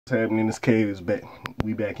happening? This K is back.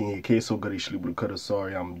 We back in here. K so good he sleep with a cutter.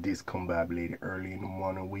 Sorry, I'm discombobulated early in the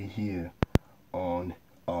morning. We here on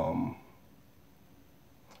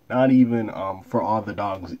not even for all the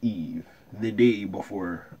dogs Eve. The day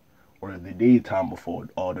before or the daytime before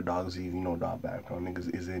all the dogs Eve, you know, dog background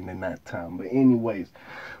niggas is in the night time. But anyways,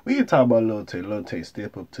 we can talk about Lil Tay. Lil Tay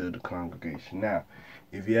step up to the congregation. Now,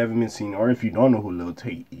 if you haven't been seen or if you don't know who Lil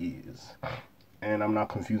Tay is, and I'm not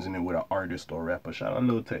confusing it with an artist or rapper. Shout out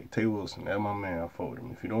Lil Tay. Tay Wilson. That's my man. I followed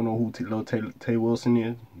him. If you don't know who Lil Tay Wilson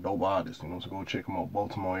is, dope artist. You know, so go check him out.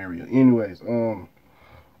 Baltimore area. Anyways, Lil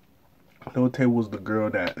Tay was the girl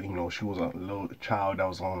that, you know, she was a little child that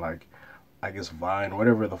was on, like, I guess Vine,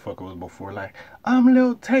 whatever the fuck it was before. Like, I'm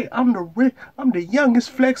Lil Tay. I'm the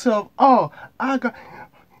youngest flexer of all. I got...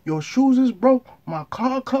 Your shoes is broke. My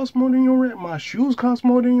car costs more than your rent. My shoes cost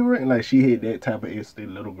more than your rent. Like, she had that type of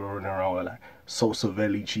instant little girl running around with, like, Sosa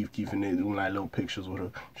Velli, Chief Keef, and they doing, like, little pictures with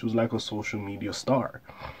her. She was like a social media star.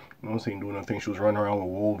 You know what I'm saying? Doing her thing. She was running around with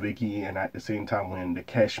Wool Vicky, and at the same time, when the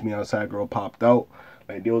Cash Me Outside girl popped out,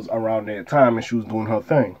 like, it was around that time, and she was doing her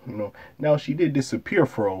thing, you know. Now, she did disappear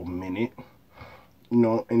for a minute, you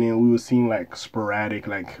know, and then we were seeing, like, sporadic,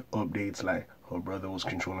 like, updates, like, her brother was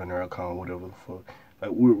controlling her account, whatever the fuck.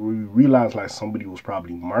 Like, we realized, like, somebody was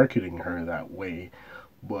probably marketing her that way,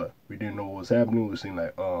 but we didn't know what was happening. We were seeing,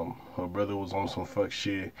 like, her brother was on some fuck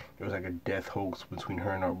shit. There was, like, a death hoax between her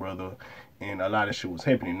and her brother, and a lot of shit was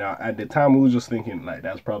happening. Now, at the time, we was just thinking, like,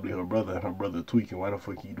 that's probably her brother and her brother tweaking. Why the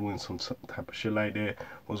fuck he doing some type of shit like that?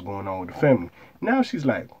 What's going on with the family? Now, she's,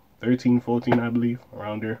 like, 13, 14, I believe,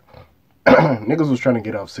 around there. Niggas was trying to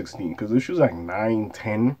get off 16, because if she was, like, 9,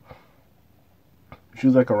 10, she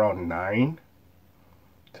was, like, around 9,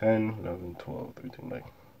 10, 11, 12, 13, like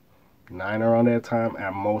 9 around that time.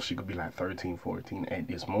 At most, she could be like 13, 14 at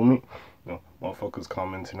this moment. You know, motherfuckers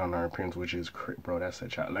commenting on her appearance, which is crazy, bro. That's a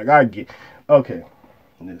child. Like, I get, okay,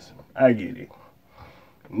 listen, I get it.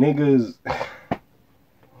 Niggas,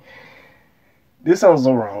 this sounds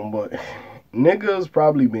so wrong, but niggas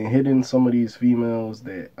probably been hitting some of these females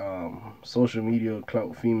that, social media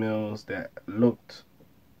clout females that looked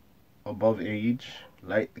above age,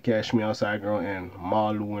 like the Cash Me Outside girl and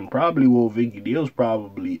Malu and probably Will Vicky. They was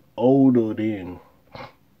probably older than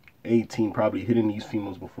 18, probably hitting these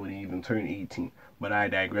females before they even turned 18. But I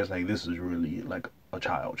digress. Like, this is really like a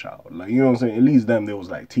child. Like, you know what I'm saying? At least them, they was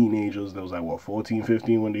like teenagers. They was like, what, 14,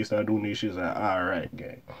 15 when they started doing this shit. It's like, alright,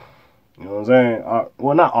 gang. You know what I'm saying?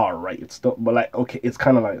 Well, not alright. It's still, but like, okay, it's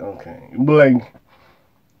kind of like, okay. But like,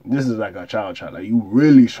 this is like a child. Like, you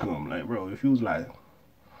really scrum. Like, bro, if you was like,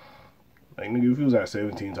 nigga, if you was at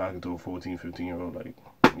 17 talking to a 14, 15-year-old, like,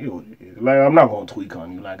 yo, like, I'm not gonna tweak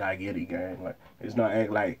on you. Like, I get it, gang. Like, let's not act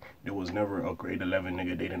like there was never a grade 11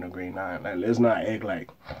 nigga dating a grade 9. Like, let's not act like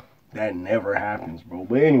that never happens, bro.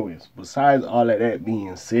 But anyways, besides all of that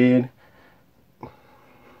being said,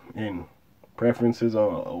 and preferences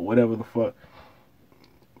or whatever the fuck,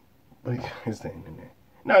 like, it's the internet.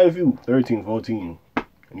 Now, if you 13, 14,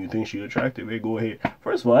 and you think she attractive, hey, go ahead.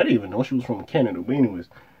 First of all, I didn't even know she was from Canada. But anyways,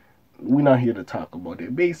 we're not here to talk about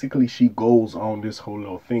it. Basically, she goes on this whole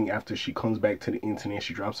little thing after she comes back to the internet.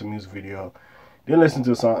 She drops a music video. Then listen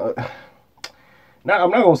to a song. Now, I'm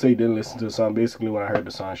not going to say didn't listen to the song. Basically, when I heard the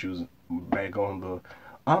song, she was back on the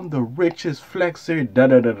I'm the richest flexer,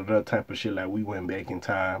 da-da-da-da-da type of shit. Like, we went back in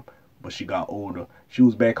time, but she got older. She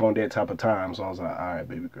was back on that type of time. So I was like, all right,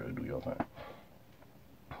 baby girl, do your thing.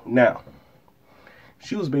 Now,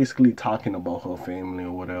 she was basically talking about her family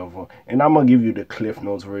or whatever. And I'm going to give you the Cliff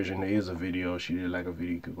Notes version. There is a video. She did like a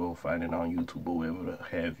video. You could go find it on YouTube or whatever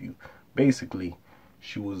have you. Basically,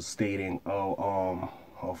 she was stating,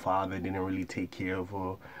 her father didn't really take care of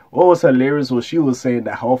her. What was hilarious was she was saying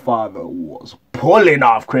that her father was pulling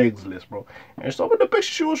off Craigslist, bro. And some of the pictures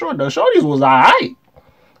she was showing, the shorties was alright.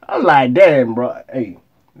 I was like, damn, bro. Hey,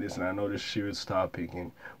 listen, I know this serious topic,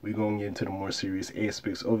 and we're going to get into the more serious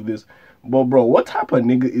aspects of this. But, bro, what type of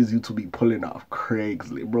nigga is you to be pulling off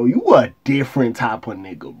Craigslist, bro? You a different type of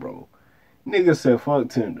nigga, bro. Nigga said, fuck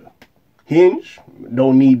Tinder. Hinge,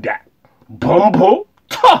 don't need that. Bumble,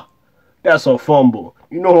 tuh, that's a fumble.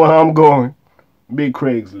 You know where I'm going. Big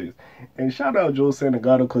Craigslist. And shout out Joe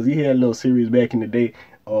Santagato, because he had a little series back in the day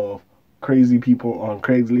of crazy people on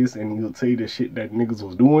Craigslist, and he'll tell you the shit that niggas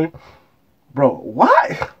was doing. Bro,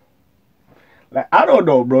 what? Like, I don't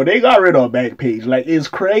know, bro. They got rid of Backpage. Like, is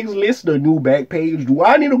Craigslist the new Backpage? Do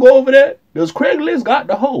I need to go over that? Does Craigslist got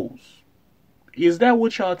the hoes? Is that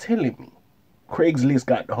what y'all telling me? Craigslist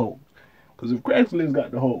got the hoes. Because if Craigslist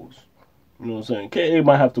got the hoes, you know what I'm saying? K.A.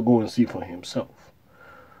 might have to go and see for himself.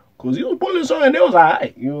 Because he was pulling something that was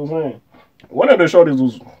alright. You know what I'm saying? One of the shorties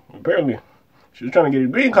was apparently She was trying to get a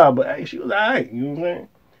green card, but hey, she was alright. You know what I'm saying?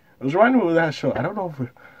 It was reminding me of that show. I don't know if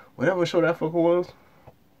whatever show that fucker was.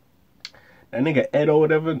 That nigga Ed or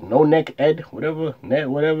whatever, No Neck Ed, whatever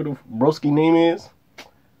the broski name is,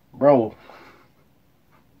 bro,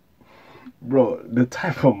 the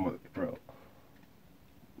type of bro,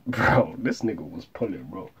 this nigga was pulling,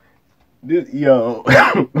 bro. This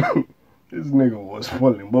nigga was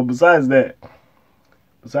pulling. But besides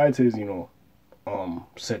his,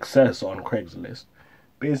 success on Craigslist,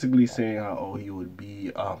 basically saying how he would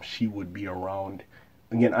be, she would be around.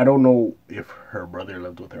 Again, I don't know if her brother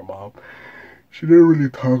lived with her mom. She didn't really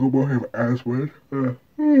talk about him as much.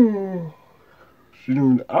 She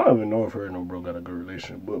didn't. I don't even know if her and her bro got a good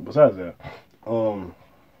relationship. But besides that,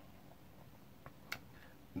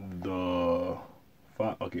 the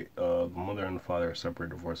mother and the father are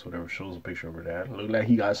separate, divorced, whatever. Shows a picture of her dad. Looked like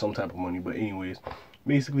he got some type of money. But anyways,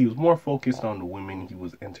 basically, he was more focused on the women he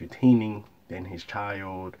was entertaining than his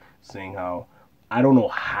child. Saying how, I don't know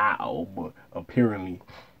how, but apparently,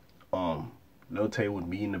 Lil Tay would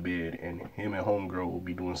be in the bed and him and homegirl would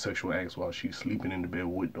be doing sexual acts while she's sleeping in the bed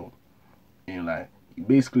with them. And like, he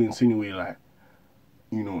basically insinuated like,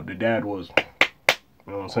 the dad was,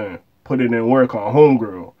 what I'm saying, putting in work on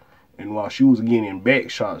homegirl. And while she was getting back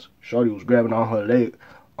shots, shorty was grabbing on her leg,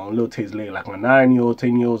 on Lil Tay's leg, like a 9-year-old,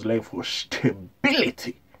 10-year-old's leg for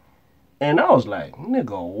stability. And I was like,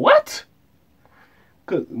 nigga, what?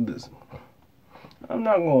 Cause listen, I'm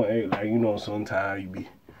not gonna act like, sometimes you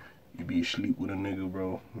be asleep with a nigga,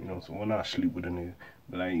 bro. So when I sleep with a nigga,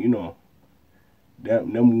 but like,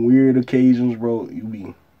 them weird occasions, bro, you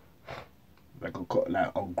be like a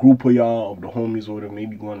group of y'all, of the homies or whatever,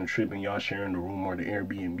 maybe going on a trip and y'all sharing the room or the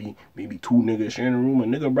Airbnb, maybe 2 niggas sharing the room, a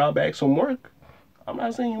nigga brought back some work. I'm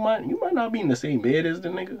not saying you might not be in the same bed as the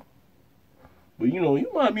nigga, but you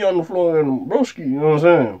might be on the floor and broski, you know what I'm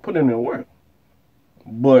saying, put in their work.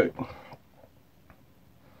 But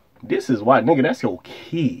this is why, nigga, that's your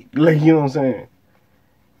kid. Like, you know what I'm saying?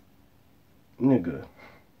 Nigga,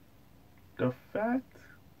 the fact.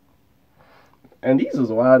 And these is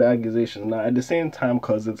wild accusations. Now, at the same time,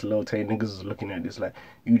 cause it's Lil Tay, niggas is looking at this like,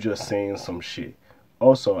 you just saying some shit.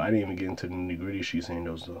 Also, I didn't even get into the nitty-gritty. She's saying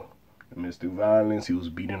there was domestic violence. He was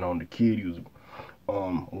beating on the kid. He was,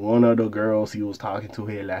 one of the girls he was talking to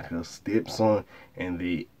had like a stepson, and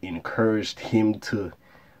they encouraged him to,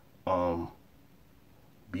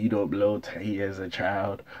 beat up Lil Tay as a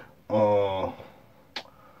child.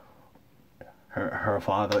 Her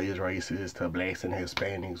father is racist to blacks and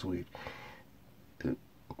Hispanics, which,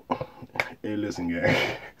 hey, listen, guys,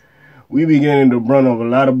 we be getting the brunt of a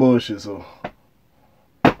lot of bullshit, so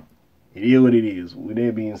it is what it is. With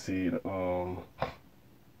that being said,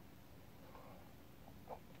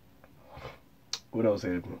 what else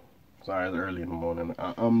happened? Sorry, it's early in the morning.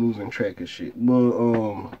 I'm losing track of shit,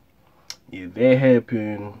 but yeah, that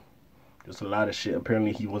happened. Just a lot of shit.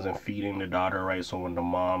 Apparently, he wasn't feeding the daughter right, so when the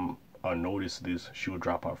mom noticed this, she would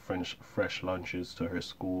drop off fresh lunches to her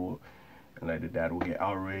school, and like the dad would get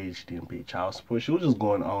outraged, didn't pay child support. She was just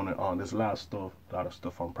going on and on. There's a lot of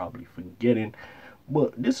stuff I'm probably forgetting,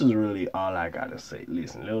 but this is really all I gotta say.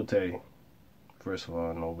 Listen, Lil Tay, first of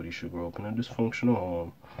all, nobody should grow up in a dysfunctional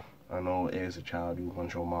home. I know as a child you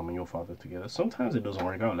want your mom and your father together. Sometimes it doesn't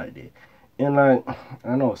work out like that. And like,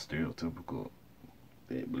 I know it's stereotypical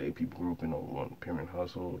that black people grew up in a one-parent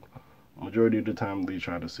household. Majority of the time they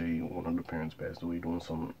try to say one of the parents passed away doing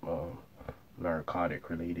some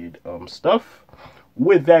narcotic-related stuff.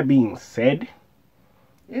 With that being said,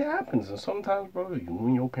 it happens. And sometimes, bro, you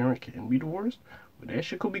and your parents can be divorced. But that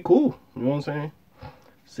shit could be cool. You know what I'm saying?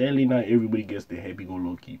 Sadly, not everybody gets the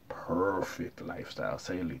happy-go-lucky, perfect lifestyle,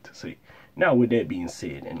 sadly to say. Now, with that being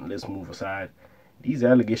said, and let's move aside, these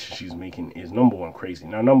allegations she's making is, number one, crazy.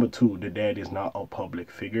 Now, number two, the dad is not a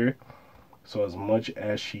public figure. So as much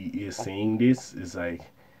as she is saying this, it's like,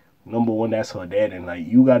 number one, that's her dad. And like,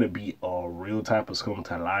 you got to be a real type of scum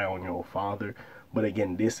to lie on your father. But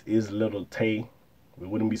again, this is Lil Tay. We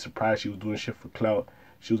wouldn't be surprised she was doing shit for clout.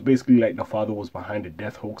 She was basically like, the father was behind the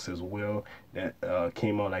death hoax as well. That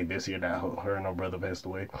came out like this year that her and her brother passed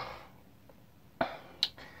away.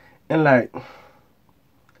 And like,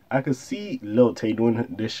 I could see Lil Tay doing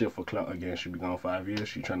this shit for clout again. She be gone 5 years.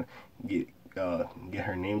 She trying to get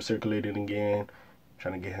her name circulated again,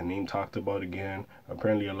 trying to get her name talked about again.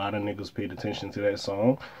 Apparently a lot of niggas paid attention to that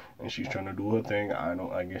song, and she's trying to do her thing.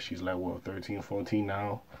 I guess she's like, what, 13, 14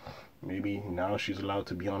 now? Maybe now she's allowed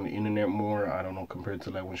to be on the internet more. I don't know, compared to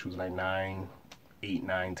like when she was like 8,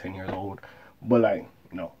 9, 10 years old. But like,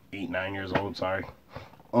 no, 8, 9 years old, sorry.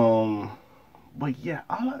 But yeah,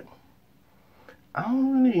 I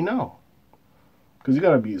don't really know. Because you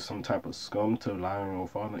gotta be some type of scum to lie on your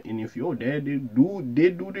father. And if your dad did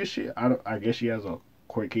do this shit, I guess she has a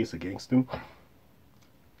court case against him.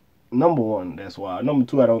 Number one, that's why. Number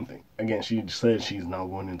two, I don't think. Again, she said she's not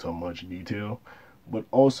going into much detail. But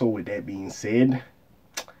also, with that being said,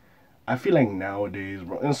 I feel like nowadays,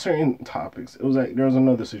 bro, in certain topics, it was like there was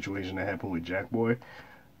another situation that happened with Jack Boy.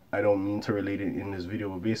 I don't mean to relate it in this video,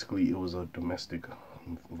 but basically it was a domestic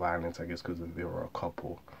violence, I guess, because they were a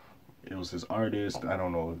couple. It was this artist. I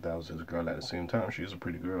don't know if that was his girl at the same time. She's a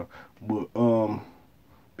pretty girl. But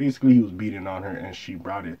basically he was beating on her and she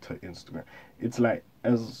brought it to Instagram. It's like,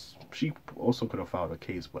 as she also could have filed a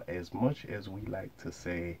case, but as much as we like to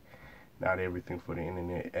say not everything for the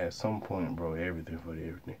internet, at some point, bro, everything for the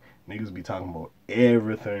everything. Niggas be talking about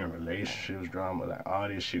everything, relationships, drama, like all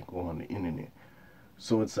this shit go on the internet.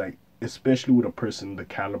 So it's like, especially with a person the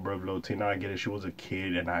caliber of Lil Tay. Now I get it, she was a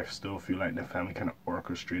kid, and I still feel like the family kind of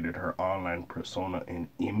orchestrated her online persona and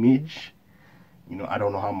image. You know, I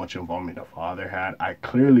don't know how much involvement the father had. I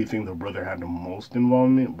clearly think the brother had the most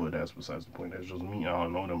involvement, but that's besides the point. That's just me. I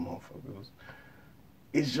don't know them motherfuckers.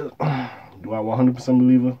 It's just, do I 100%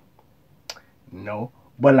 believe her? No.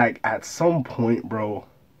 But like, at some point, bro,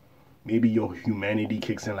 maybe your humanity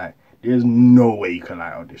kicks in. Like, there's no way you can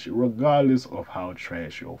lie on this shit, regardless of how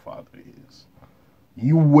trash your father is.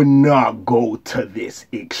 You would not go to this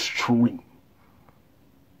extreme.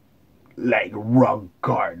 Like,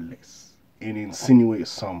 regardless. And insinuate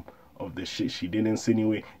some of the shit she did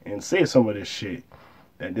insinuate, and say some of the shit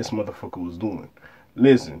that this motherfucker was doing.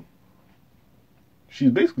 Listen, she's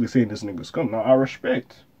basically saying this nigga scum. Now, I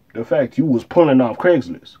respect the fact you was pulling off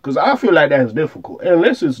Craigslist, because I feel like that's difficult.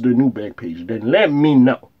 Unless it's the new Backpage, then let me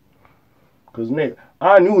know. Because, nigga,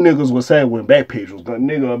 I knew niggas was saying when Backpage was done.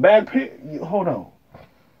 Nigga, Backpage, hold on.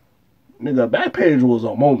 Nigga, Backpage was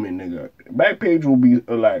a moment, nigga. Backpage will be,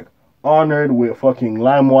 like, honored with fucking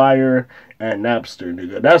LimeWire and Napster,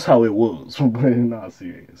 nigga. That's how it was. But in all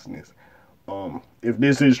seriousness, if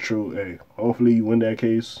this is true, hey, hopefully you win that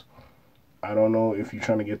case. I don't know if you're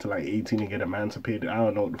trying to get to like 18 and get emancipated. I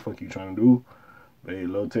don't know what the fuck you trying to do. But hey,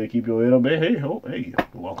 Lil Tay, keep your head up. Hey,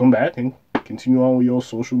 welcome back and continue on with your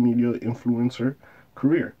social media influencer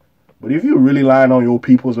career. But if you're really lying on your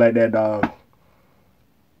peoples like that, dog,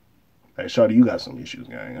 hey, shawty, you got some issues,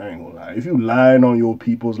 gang. I ain't gonna lie. If you lying on your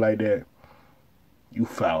peoples like that, you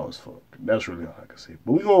foul as fuck. That's really all I can say.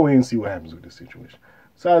 But we gonna wait and see what happens with this situation.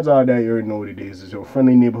 Besides all that, you already know what it is. It's your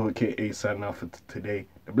friendly neighborhood K.A. signing off for today.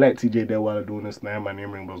 The Black TJ that while doing this thing. My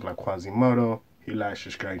name rings like Quasimodo. He likes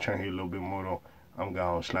subscribe, trying to hear a little bit more though. I'm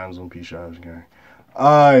gone. Slime on peace out, gang.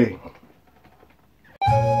 Alright.